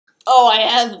Oh,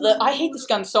 I hate this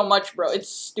gun so much, bro. It's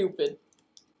stupid.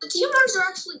 The DMRs are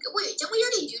actually good. Wait, didn't we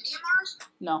already do DMRs?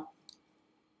 No.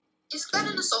 Is that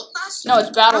an assault class? No,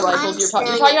 it's battle rifles. You're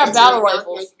talking about battle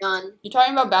rifles. You're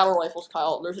talking about battle rifles,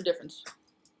 Kyle. There's a difference.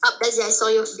 Oh, Desi, I saw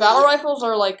your face. Battle rifles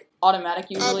are like automatic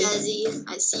usually. Desi,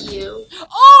 I see you.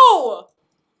 Oh!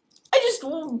 I just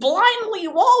blindly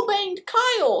wallbanged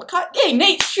Kyle. Hey,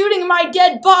 Nate's shooting my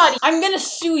dead body. I'm gonna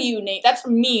sue you, Nate. That's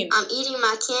mean. I'm eating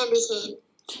my candy cane.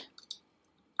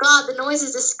 God, the noise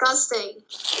is disgusting.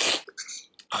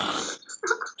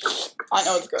 I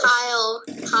know it's gross. Kyle.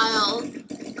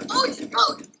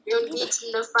 Oh, you're engaged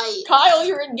in a fight. Kyle,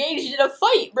 you're engaged in a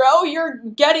fight, bro. You're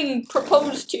getting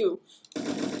proposed to.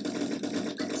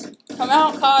 Come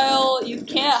out, Kyle. You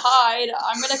can't hide.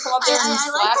 I'm gonna come up there and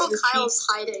slap your cheeks. Kyle's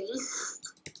hiding.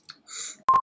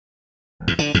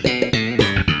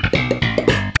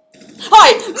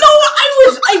 Hi! No,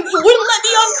 you wouldn't let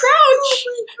me uncrouch!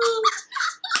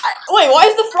 Wait, why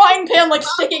is the frying pan, like,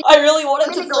 sticking? I really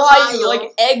wanted to fry you,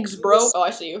 like, eggs, bro. Oh, I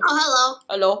see you. Oh, hello.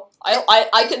 Hello.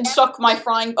 I can suck my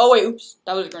frying... Oh, wait, oops.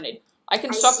 That was a grenade. I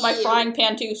can suck my frying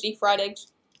pan, too. See, fried eggs.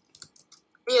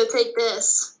 Here, take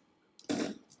this.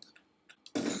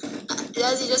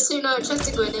 Desi, just so you know, I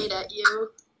just a grenade at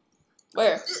you.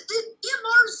 Where? The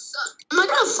DMRs suck. Am I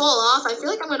gonna fall off? I feel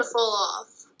like I'm gonna fall off.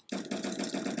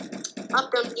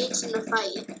 Up, don't engage in the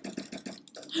fight.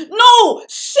 No!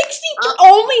 63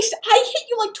 only... I hit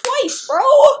you like twice, bro!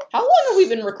 How long have we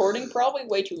been recording? Probably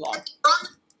way too long.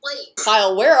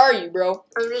 Kyle, where are you, bro?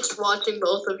 I'm just watching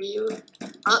both of you.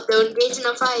 Up, don't engage in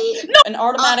a fight. No! An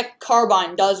automatic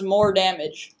carbine does more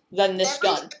damage than this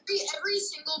gun. Every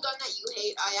single gun that you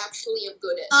hate, I actually am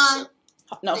good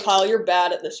at. No, Kyle, you're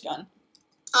bad at this gun.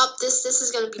 Up, this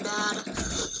is gonna be bad.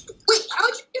 Wait,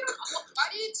 how'd you get on? Why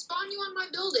did it spawn you on my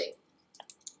building?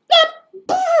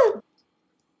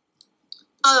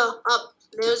 Oh, up,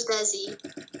 there's Desi.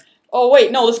 Oh,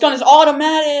 wait, no, this gun is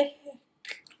automatic.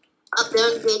 Up,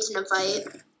 don't engage in a fight.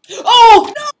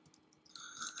 Oh, no!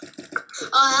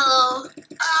 Oh, hello.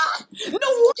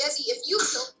 No! Desi, if you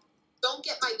don't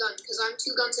get my gun, because I'm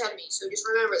 2 guns ahead of me, so just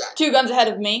remember that. 2 guns ahead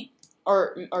of me?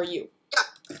 Or you? Yeah,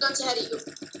 2 guns ahead of you.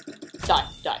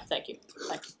 Die, thank you.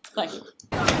 Thank you.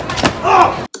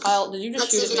 Oh! Kyle, did you just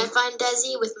shoot at me? Can I find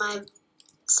Desi with my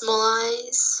small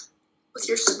eyes? With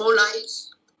your small eyes?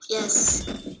 Yes.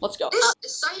 Let's go.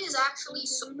 This site is actually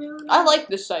so... I like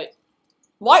this site.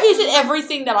 Why is it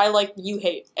everything that I like you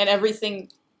hate? And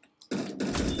everything...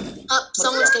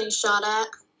 someone's getting shot at.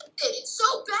 It's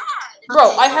so bad!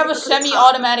 Bro, I have a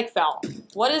semi-automatic foul.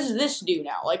 What does this do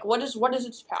now? Like, what is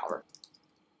its power?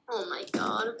 Oh my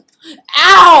god.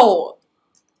 Ow!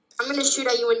 I'm gonna shoot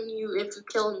at you if you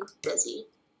kill him with Desi.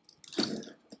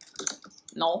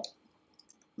 No.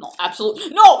 No, absolutely.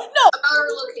 No! About our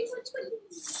location,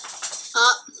 please.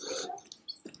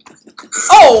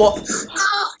 Oh!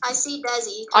 I see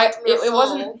Desi. It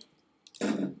wasn't...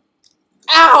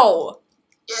 Ow!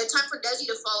 Yeah, it's time for Desi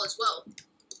to fall as well.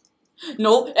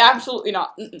 No, absolutely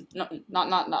not. No.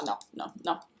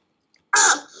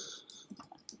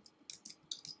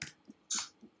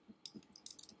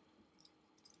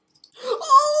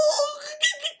 Oh!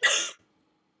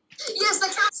 Yes, I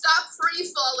can't stop free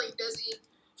falling, Desi.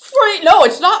 No,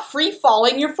 it's not free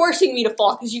falling. You're forcing me to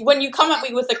fall because when you come at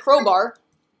me with a crowbar,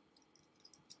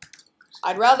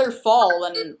 I'd rather fall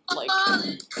than like.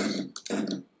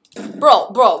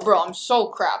 Bro, I'm so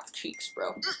crap cheeks, bro.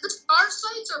 Our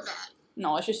sites are bad.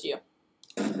 No, it's just you.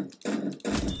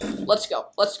 Let's go.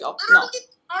 Literally, No.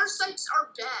 our sites are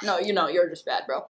bad. No, you're just bad, bro.